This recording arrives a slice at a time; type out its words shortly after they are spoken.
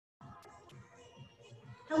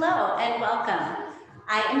Hello and welcome.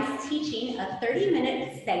 I am teaching a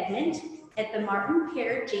 30-minute segment at the Martin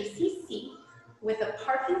Pear JCC with a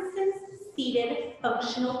Parkinson's seated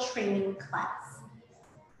functional training class.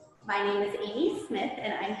 My name is Amy Smith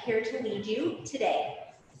and I'm here to lead you today.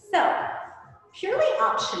 So, purely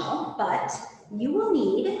optional, but you will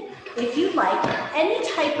need, if you like, any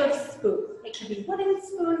type of spoon. It could be wooden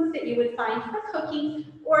spoons that you would find for cooking,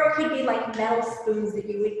 or it could be like metal spoons that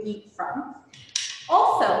you would eat from.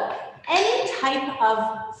 Also, any type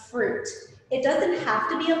of fruit. It doesn't have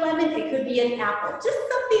to be a lemon, it could be an apple, just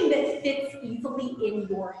something that fits easily in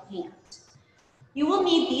your hand. You will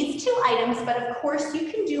need these two items, but of course you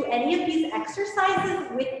can do any of these exercises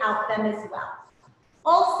without them as well.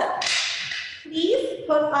 Also, please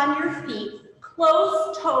put on your feet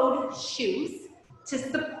closed-toed shoes to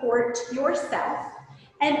support yourself,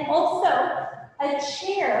 and also a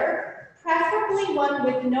chair, preferably one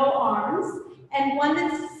with no arms, and one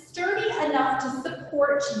that's sturdy enough to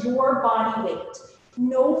support your body weight.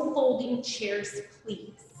 No folding chairs,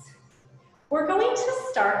 please. We're going to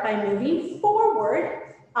start by moving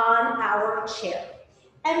forward on our chair.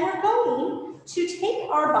 And we're going to take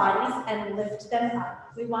our bodies and lift them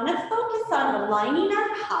up. We want to focus on aligning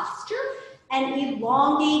our posture and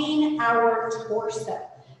elongating our torso.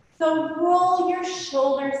 So roll your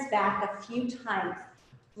shoulders back a few times.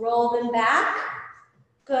 Roll them back.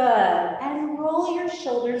 Good. And roll your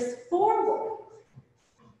shoulders forward.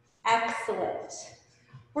 Excellent.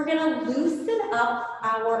 We're going to loosen up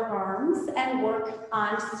our arms and work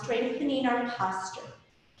on strengthening our posture.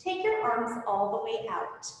 Take your arms all the way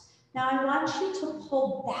out. Now I want you to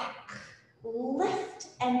pull back. Lift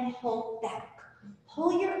and pull back.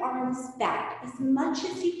 Pull your arms back as much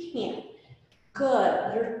as you can.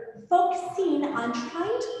 Good. You're focusing on trying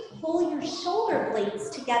to pull your shoulder blades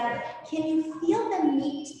together. Can you feel them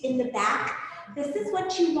meet in the back? This is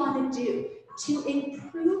what you want to do to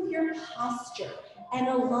improve your posture and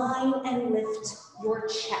align and lift your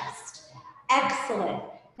chest. Excellent.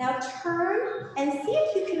 Now turn and see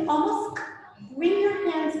if you can almost bring your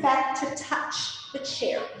hands back to touch the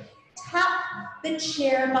chair. Tap the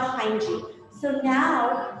chair behind you. So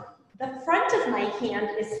now the front of my hand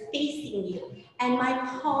is facing you and my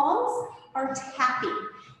palms are tapping.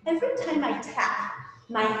 Every time I tap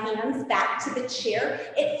my hands back to the chair,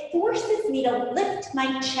 it forces me to lift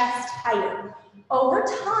my chest higher. Over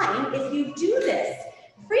time, if you do this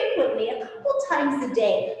frequently, a couple times a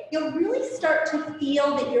day, you'll really start to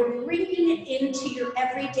feel that you're bringing it into your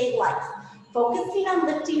everyday life, focusing on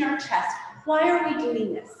lifting our chest. Why are we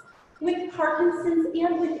doing this? With Parkinson's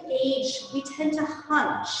and with age, we tend to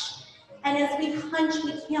hunch. And as we hunch,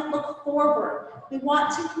 we can't look forward. We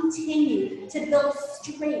want to continue to build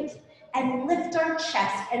strength and lift our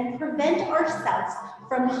chest and prevent ourselves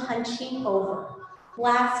from hunching over.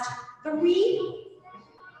 Last 3,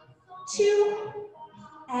 2,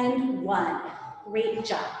 and 1. Great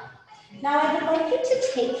job. Now I would like you to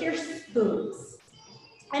take your spoons,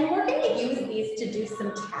 and we're going to use these to do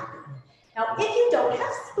some tapping. Now if you don't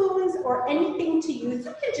have spoons or anything to use,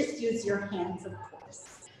 you can just use your hands, of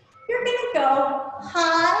course. You're going to go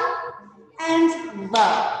high and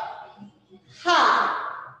low. High,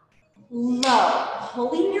 low.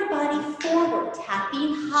 Pulling your body forward,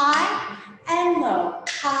 tapping high and low.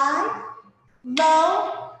 High,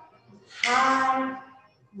 low, high,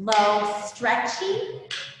 low. Stretching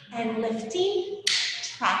and lifting,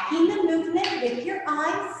 tracking the movement with your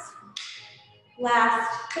eyes.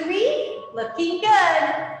 Last 3, looking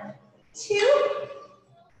good. 2,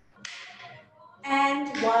 and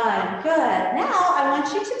 1. Good. Now I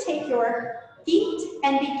want you to take your feet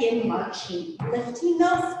and begin marching. Lifting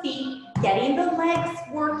those feet, getting the legs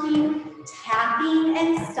working, tapping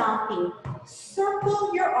and stomping.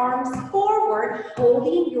 Circle your arms forward,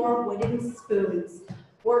 holding your wooden spoons.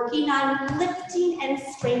 Working on lifting and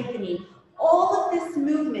strengthening. All of this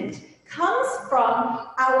movement comes from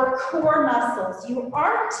our core muscles. You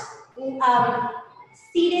aren't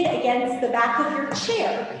seated against the back of your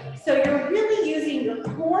chair, so you're really using your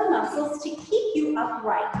core muscles to keep you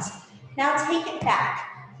upright. Now take it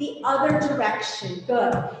back, the other direction.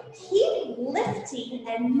 Good. Keep lifting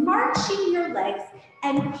and marching your legs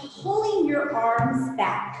and pulling your arms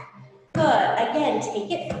back. Good. Again,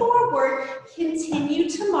 take it forward, continue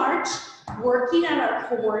to march, working on our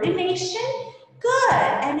coordination. Good.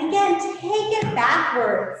 And again, take it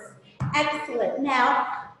backwards. Excellent.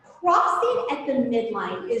 Now, crossing at the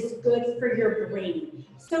midline is good for your brain.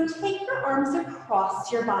 So take your arms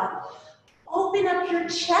across your body. Open up your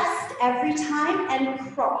chest every time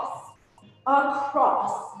and cross.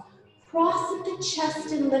 Across. Cross at the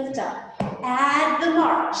chest and lift up. Add the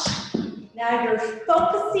march. Now you're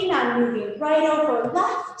focusing on moving right over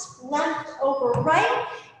left, left over right,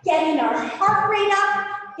 getting our heart rate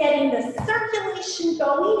up, getting the circulation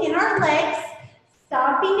going in our legs,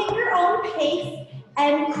 stomping at your own pace,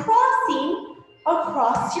 and crossing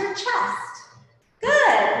across your chest.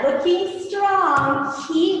 Good, looking strong.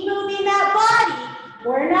 Keep moving that body.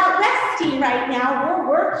 We're not resting right now, we're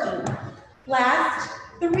working. Last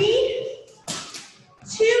 3,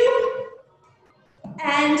 2,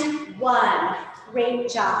 and 1. Great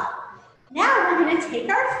job. Now we're going to take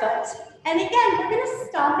our foot, and again, we're going to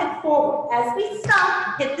stomp it forward. As we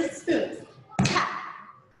stomp, hit the spoons. Tap,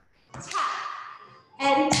 tap,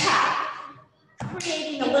 and tap.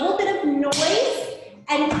 Creating a little bit of noise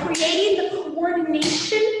and creating the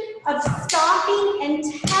coordination of stomping and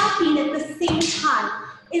tapping at the same time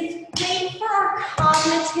is great for our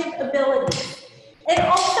cognitive abilities. It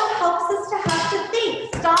also helps us to have to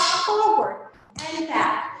think. Stomp forward and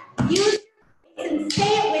back. Use your voice and say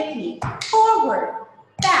it with me. Forward,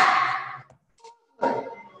 back, forward,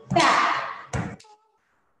 back,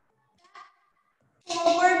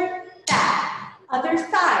 forward, back. Other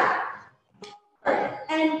side. Forward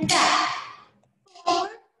and back. Forward,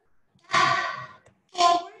 back,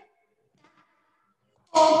 forward,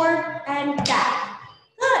 forward, and back.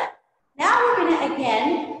 Good. Now we're going to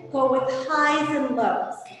again go with highs and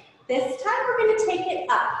lows. This time we're going to take it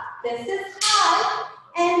up. This is high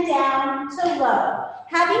and down to low.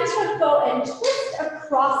 Having to go and twist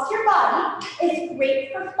across your body is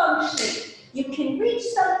great for functioning. You can reach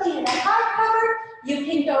something in a high cover. You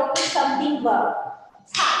can go for something low.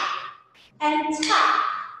 Tap and tap,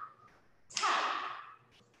 tap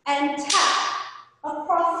and tap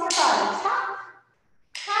across your body. Tap,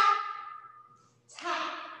 tap, tap,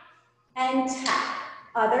 and tap.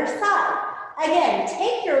 Other side. Again,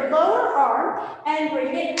 take your lower arm and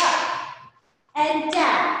bring it up and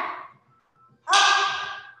down, up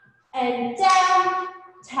and down,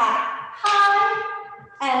 tap high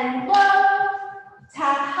and low,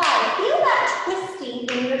 tap high. Feel that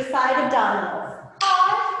twisting in your side abdominals.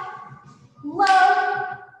 High,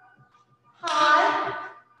 low, high,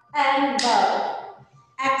 and low.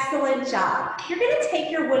 Excellent job. You're going to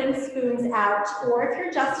take your wooden spoons out, or if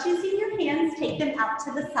you're just using your hands, take them out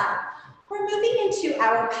to the side. We're moving into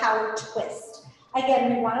our power twist.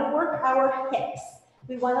 Again, we want to work our hips.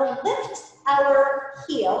 We want to lift our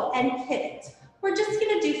heel and pivot. We're just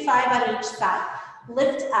going to do 5 on each side.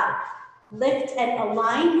 Lift up, lift and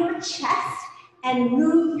align your chest and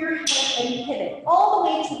move your head and pivot all the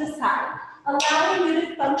way to the side, allowing you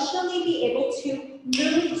to functionally be able to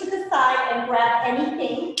move to the side and grab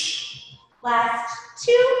anything. Last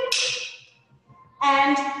 2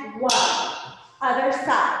 and 1. Other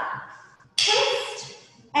side. Twist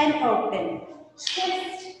and open.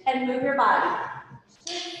 Twist and move your body.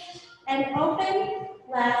 Twist and open.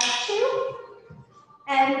 Last 2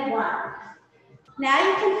 and 1. Now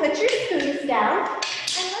you can put your spoons down and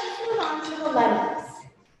let's move on to the lemons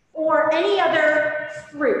or any other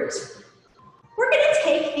fruit. We're going to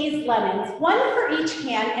take these lemons, 1 for each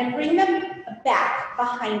hand, and bring them back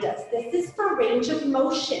behind us. This is for range of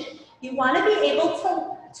motion. You want to be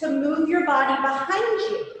able to move your body behind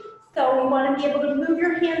you. So we want to be able to move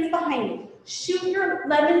your hands behind you. Shoot your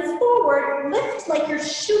lemons forward, lift like you're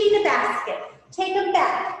shooting a basket. Take them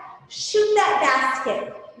back, shoot that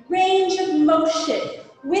basket. Range of motion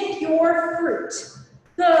with your fruit.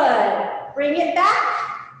 Good. Bring it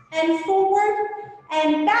back and forward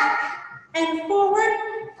and back and forward.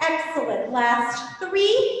 Excellent. Last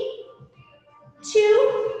 3,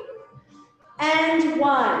 2, and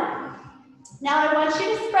 1. Now I want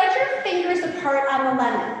you to spread your fingers apart on the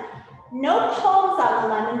lemon. No palms on the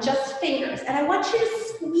lemon, just fingers. And I want you to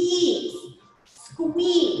squeeze,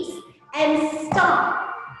 squeeze, and stomp.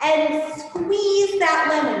 And squeeze that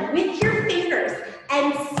lemon with your fingers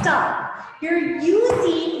and stomp. You're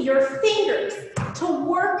using your fingers to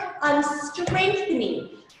work on strengthening.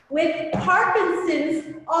 With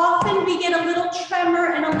Parkinson's, often we get a little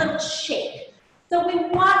tremor and a little shake. So we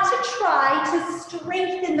want to try to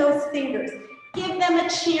strengthen those fingers. Give them a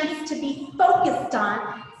chance to be focused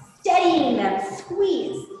on steadying them.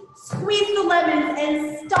 Squeeze. Squeeze the lemons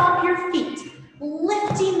and stomp your feet.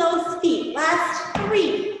 Lifting those feet. Last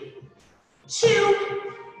 3, 2,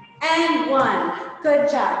 and 1. Good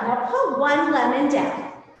job. Now pull 1 lemon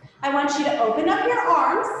down. I want you to open up your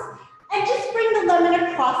arms and just bring the lemon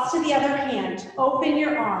across to the other hand. Open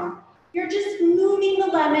your arm. You're just moving the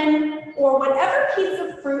lemon or whatever piece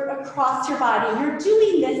of fruit across your body. You're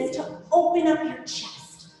doing this to open up your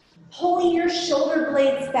chest, pulling your shoulder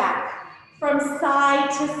blades back from side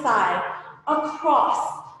to side,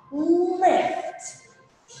 across. Lift.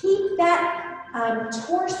 Keep that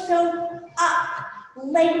torso up,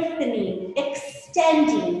 lengthening,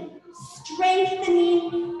 extending,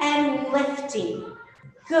 strengthening, and lifting.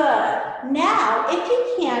 Good. Now, if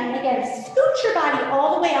you can, again, scoot your body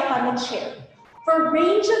all the way up on the chair. For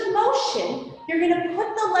range of motion, you're going to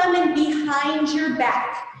put the lemon behind your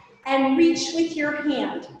back and reach with your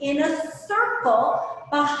hand in a circle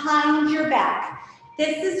behind your back.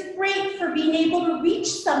 This is great for being able to reach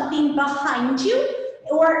something behind you,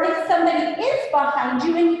 or if somebody is behind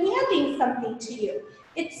you and handing something to you.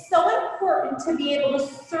 It's so important to be able to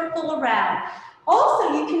circle around.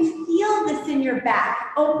 Also, you can feel this in your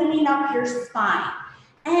back, opening up your spine.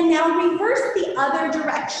 And now reverse the other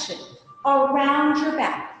direction, around your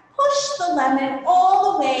back. Push the lemon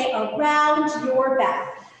all the way around your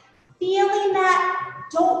back. Feeling that,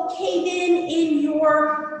 don't cave in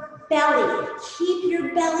your belly. Keep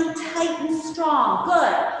your belly tight and strong.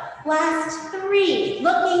 Good. Last 3,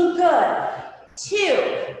 looking good.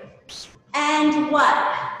 2, and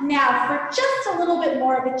 1. Now for just a little bit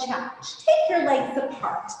more of a challenge, take your legs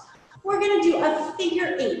apart. We're going to do a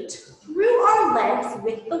figure 8 through our legs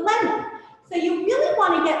with the lemon. So you really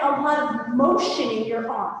want to get a lot of motion in your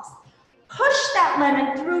arms. Push that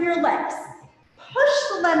lemon through your legs. Push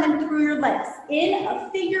the lemon through your legs in a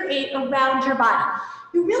figure 8 around your body.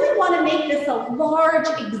 You really want to make this a large,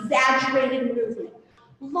 exaggerated movement.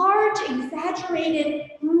 Large,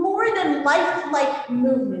 exaggerated, more than lifelike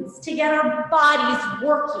movements to get our bodies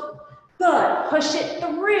working. Good. Push it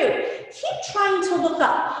through. Keep trying to look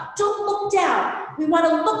up. Don't look down. We want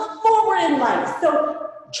to look forward in life. So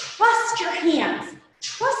trust your hands.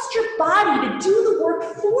 Trust your body to do the work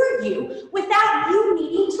for you without you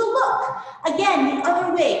needing to look. Again, the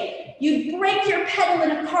other way. You'd brake your pedal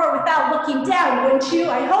in a car without looking down, wouldn't you?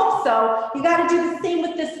 I hope so. You got to do the same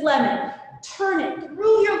with this lemon. Turn it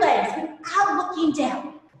through your legs without looking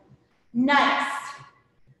down. Nice.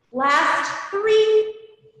 Last 3,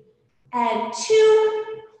 and 2,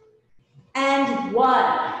 and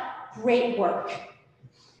 1. Great work.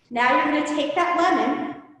 Now you're going to take that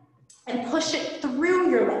lemon and push it through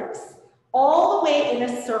your legs, all the way in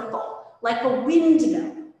a circle, like a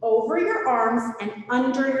windmill, over your arms and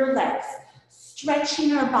under your legs, stretching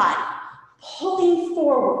your body, pulling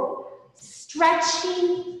forward,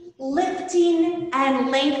 stretching, lifting, and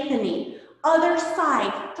lengthening. Other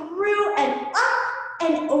side, through and up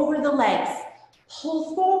and over the legs.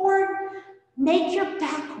 Pull forward, make your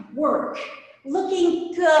back work.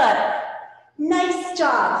 Looking good. Nice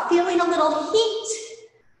job. Feeling a little heat,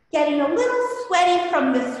 getting a little sweaty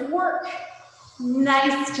from this work.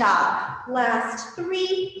 Nice job. Last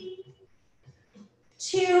 3,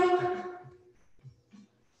 2,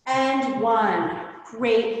 and 1.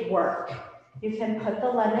 Great work. You can put the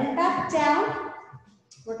lemon back down.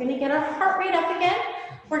 We're going to get our heart rate up again.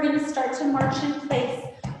 We're going to start to march in place.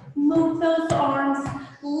 Move those arms.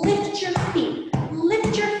 Lift your feet.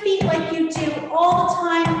 Lift your feet like you do all the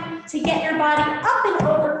time to get your body up and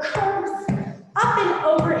over curves, up and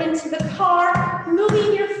over into the car,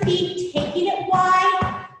 moving your feet, taking it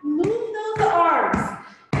wide. Move those arms.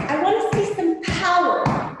 I want to see some power.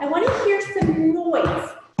 I want to hear some noise,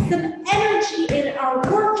 some energy in our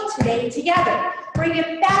work today together. Bring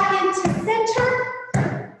it back into center.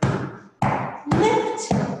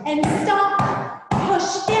 Lift and stop.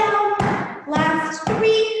 Push down. Last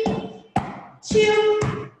 3,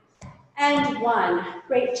 2, and 1.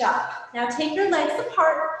 Great job. Now take your legs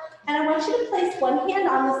apart, and I want you to place one hand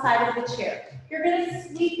on the side of the chair. You're going to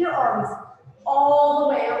sweep your arms all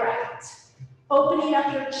the way around, opening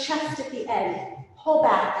up your chest at the end. Pull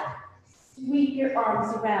back. Sweep your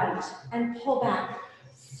arms around and pull back.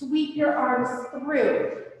 Sweep your arms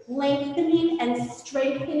through, lengthening and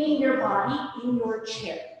strengthening your body in your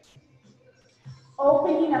chair.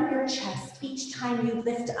 Opening up your chest each time you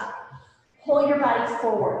lift up. Pull your body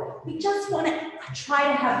forward. We just want to try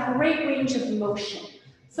to have great range of motion.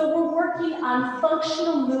 So we're working on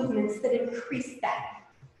functional movements that increase that.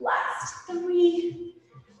 Last 3,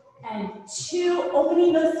 and 2.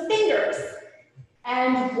 Opening those fingers.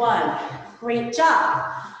 And 1. Great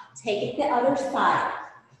job. Take it the other side.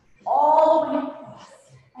 All the way across.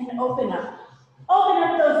 And open up. Open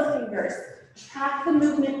up those fingers. Track the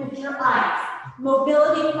movement with your eyes.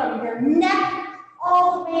 Mobility from your neck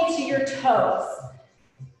all the way to your toes.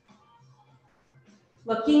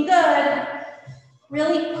 Looking good.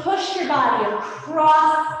 Really push your body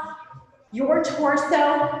across your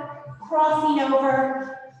torso, crossing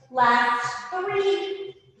over. Last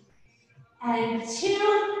 3, and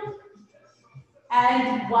 2,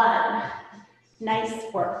 and 1.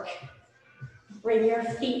 Nice work. Bring your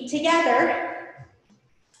feet together,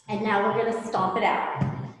 and now we're going to stomp it out.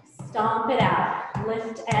 Stomp it out.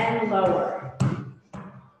 Lift and lower.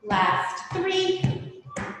 Last 3,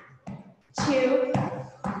 2,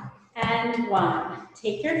 and 1.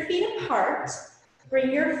 Take your feet apart.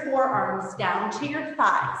 Bring your forearms down to your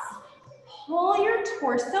thighs. Pull your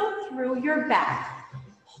torso through your back.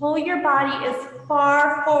 Pull your body as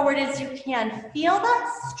far forward as you can. Feel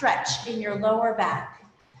that stretch in your lower back.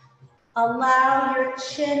 Allow your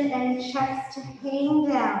chin and chest to hang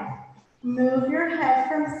down. Move your head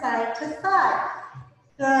from side to side.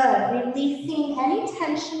 Good. Releasing any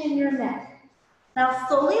tension in your neck. Now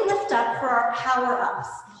slowly lift up for our power-ups.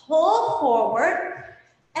 Pull forward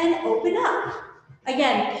and open up.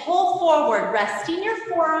 Again, pull forward, resting your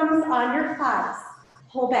forearms on your thighs.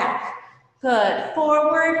 Pull back. Good.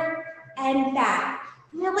 Forward and back.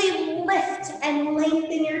 Really lift and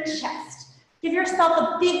lengthen your chest. Give yourself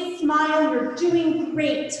a big smile. You're doing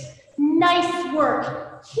great. Nice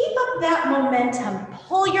work. Keep up that momentum.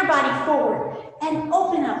 Pull your body forward and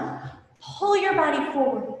open up. Pull your body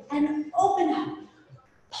forward and open up.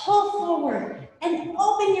 Pull forward and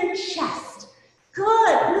open your chest.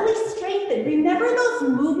 Good, really strengthen. Remember those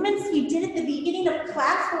movements we did at the beginning of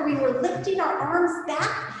class where we were lifting our arms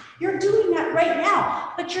back? You're doing that right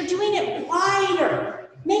now, but you're doing it wider.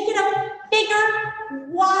 Make it a bigger,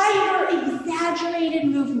 wider, exaggerated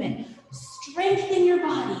movement. Strengthen your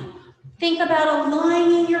body. Think about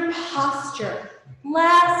aligning your posture.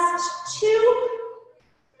 Last 2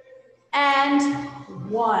 and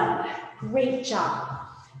 1. Great job.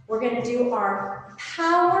 We're going to do our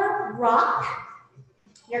power rock.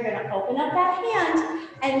 You're going to open up that hand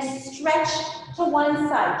and stretch to one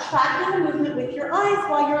side, tracking the movement with your eyes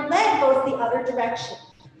while your leg goes the other direction.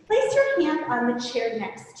 Place your hand on the chair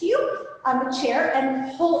next to you, on the chair,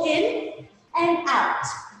 and pull in and out.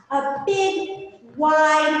 A big,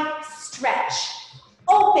 wide stretch.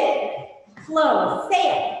 Open, close.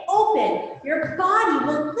 Say it, open. Your body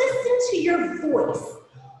will listen to your voice.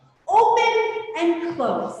 Open and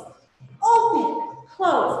close. Open,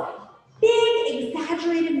 close. Big,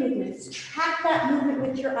 exaggerated movements. Track that movement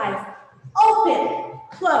with your eyes. Open,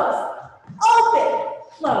 close. Open,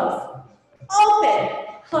 close. Open,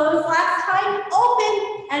 close. Last time.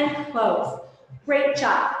 Open and close. Great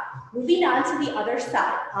job. Moving on to the other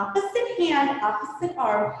side. Opposite hand, opposite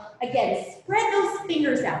arm. Again, spread those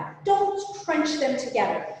fingers out. Don't crunch them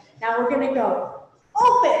together. Now we're going to go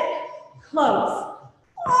open, close,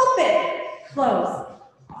 open, close,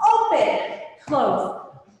 open, close,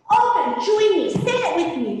 open. Join me. Say it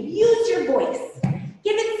with me. Use your voice.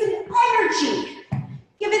 Give it some energy.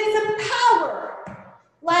 Give it some power.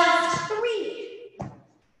 Last 3,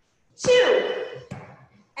 2,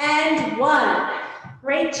 and 1.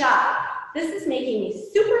 Great job. This is making me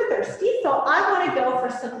super thirsty, so I want to go for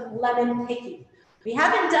some lemon picking. We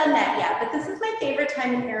haven't done that yet, but this is my favorite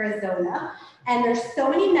time in Arizona, and there's so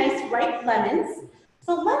many nice ripe lemons.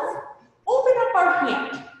 So let's open up our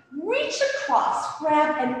hand, reach across,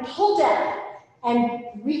 grab and pull down, and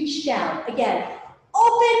reach down. Again,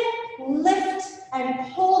 open, lift,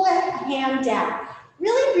 and pull the hand down.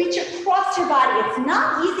 Really reach across your body. It's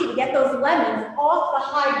not easy to get those lemons off the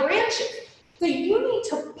high branches. So you need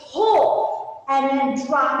to pull and then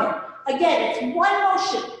drop it. Again, it's one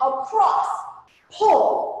motion, across,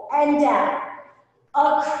 pull, and down.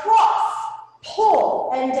 Across,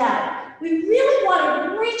 pull, and down. We really want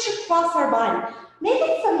to reach across our body. Make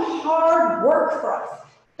it some hard work for us.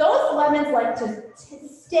 Those lemons like to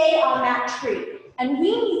stay on that tree, and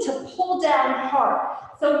we need to pull down hard.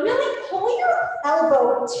 So really pull your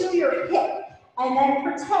elbow to your hip, and then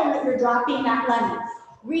pretend that you're dropping that lemon.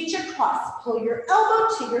 Reach across, pull your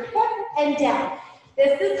elbow to your hip and down.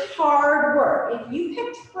 This is hard work. If you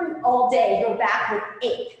picked fruit all day, your back would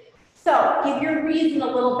ache. So give your reason a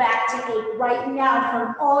little back to ache right now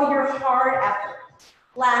from all your hard effort.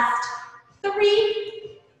 Last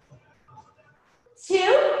 3,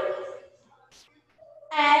 2,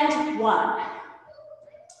 and 1.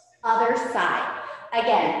 Other side.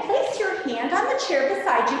 Again, place your hand on the chair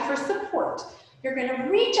beside you for support. You're going to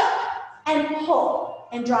reach up and pull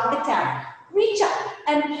and drop it down. Reach up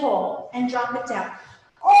and pull and drop it down.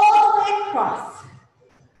 All the way across.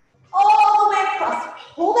 All the way across.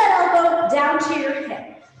 Pull that elbow down to your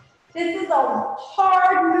hip. This is a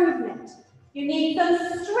hard movement. You need some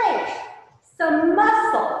strength, some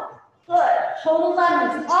muscle. Good. Pull the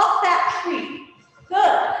lemons off that tree.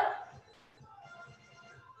 Good.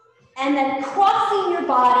 And then crossing your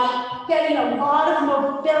body, getting a lot of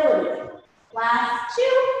mobility. Last 2.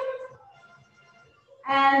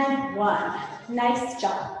 And 1. Nice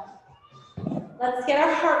job. Let's get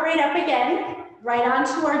our heart rate up again, right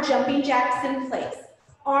onto our jumping jacks in place.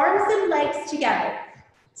 Arms and legs together.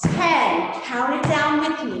 10, count it down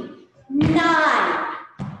with me. 9,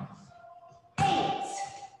 8,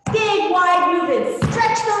 big wide movement,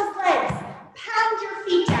 stretch those legs, pound your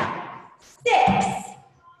feet down. 6,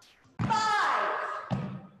 5,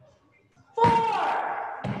 4,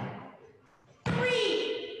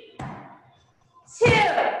 3, 2,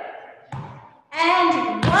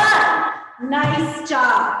 and 1. Nice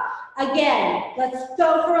job. Again, let's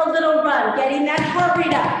go for a little run, getting that heart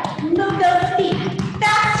rate up. Move those feet,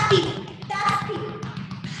 fast feet, fast feet.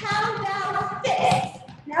 Pound down fists.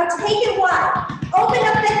 Now take it wide. Open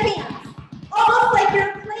up the hands, almost like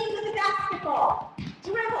you're playing with a basketball.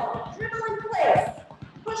 Dribble, dribble in place.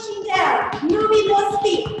 Pushing down, moving those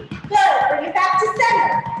feet. Good, bring it back to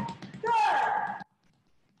center. Good.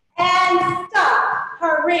 And stop,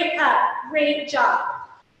 heart rate up, great job.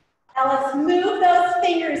 Now let's move those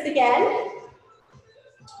fingers again.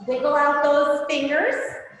 Wiggle out those fingers.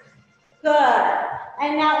 Good.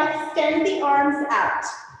 And now extend the arms out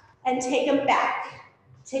and take them back.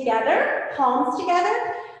 Together, palms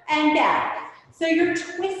together, and back. So you're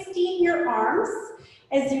twisting your arms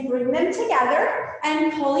as you bring them together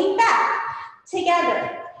and pulling back.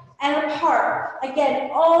 Together and apart. Again,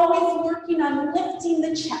 always working on lifting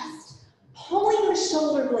the chest, pulling the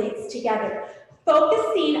shoulder blades together.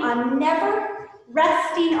 Focusing on never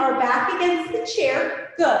resting our back against the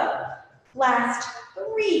chair. Good. Last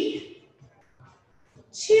 3,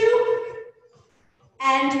 2,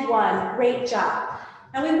 and 1. Great job.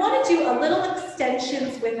 Now we want to do a little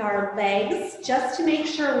extensions with our legs just to make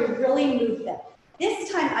sure we really move them.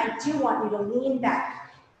 This time I do want you to lean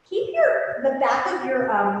back. Keep the back of your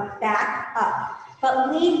back up,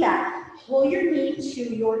 but lean back. Pull your knee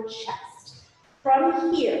to your chest.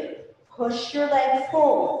 From here, push your leg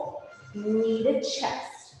forward, knee to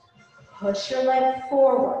chest. Push your leg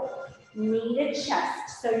forward, knee to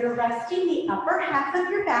chest. So you're resting the upper half of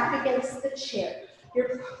your back against the chair.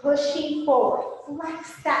 You're pushing forward,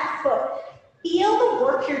 flex that foot. Feel the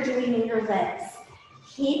work you're doing in your legs.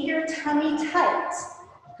 Keep your tummy tight.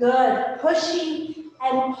 Good, pushing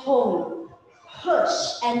and pulling. Push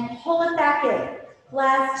and pull it back in.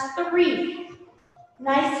 Last 3.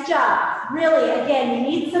 Nice job. Really, again, you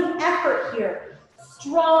need some effort here.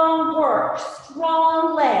 Strong work,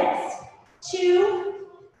 strong legs. 2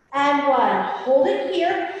 and 1. Hold it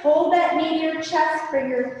here. Hold that knee to your chest. Bring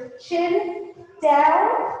your chin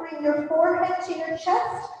down. Bring your forehead to your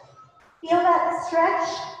chest. Feel that stretch.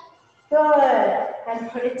 Good. And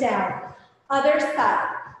put it down. Other side.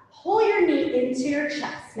 Pull your knee into your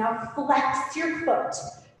chest. Now flex your foot.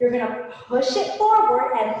 You're going to push it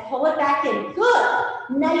forward and pull it back in. Good.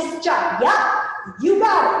 Nice job. Yeah, you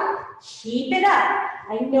got it. Keep it up.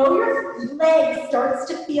 I know your leg starts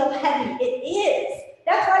to feel heavy. It is.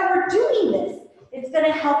 That's why we're doing this. It's going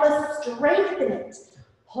to help us strengthen it.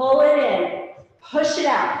 Pull it in. Push it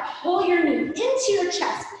out. Pull your knee into your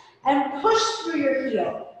chest and push through your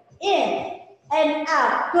heel. In and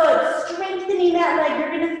out. Good. Strengthening that leg. You're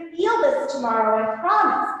going to feel this tomorrow, I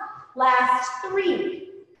promise. Last 3,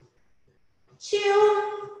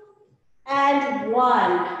 2, and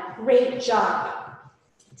 1. Great job.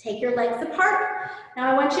 Take your legs apart.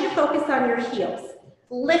 Now I want you to focus on your heels.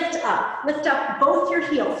 Lift up both your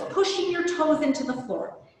heels, pushing your toes into the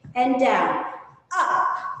floor, and down, up,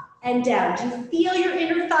 and down. Do you feel your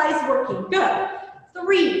inner thighs working? Good.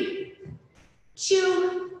 3,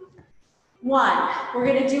 2, 1. We're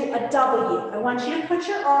gonna do a W. I want you to put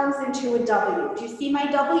your arms into a W. Do you see my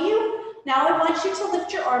W? Now I want you to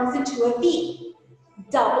lift your arms into a V.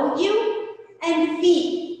 W and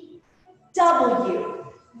V. W,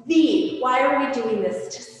 V. Why are we doing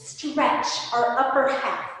this? To stretch our upper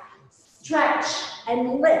half. Stretch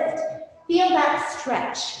and lift. Feel that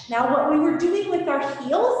stretch. Now what we were doing with our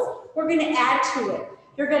heels, we're going to add to it.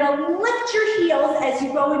 You're going to lift your heels as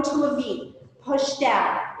you go into a V. Push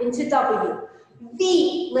down into W.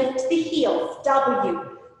 V, lift the heels.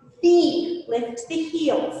 W. V, lift the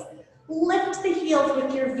heels. Lift the heels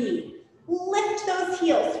with your V. Lift those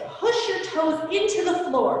heels. Push your toes into the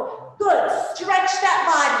floor. Good. Stretch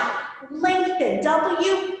that body. Lengthen.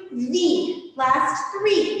 W, V. Last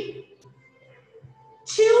 3,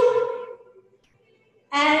 2,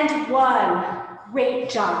 and 1. Great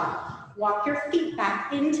job. Walk your feet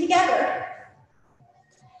back in together.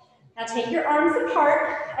 Now take your arms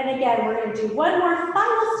apart. And again, we're going to do one more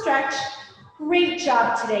final stretch. Great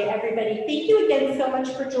job today, everybody. Thank you again so much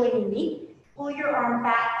for joining me. Pull your arm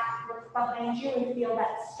back, look behind you, and feel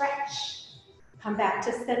that stretch. Come back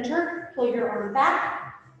to center. Pull your arm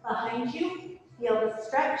back, behind you. Feel the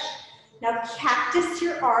stretch. Now cactus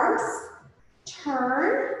your arms.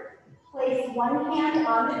 Turn Place one hand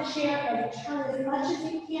on the chair and turn as much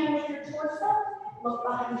as you can with your torso. Look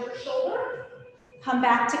behind your shoulder. Come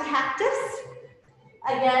back to cactus.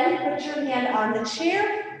 Again, put your hand on the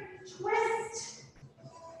chair, twist,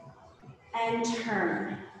 and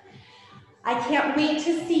turn. I can't wait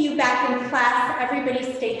to see you back in class. Everybody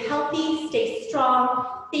stay healthy, stay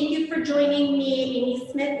strong. Thank you for joining me,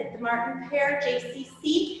 Amy Smith at the Martin Pear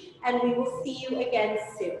JCC, and we will see you again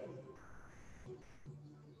soon.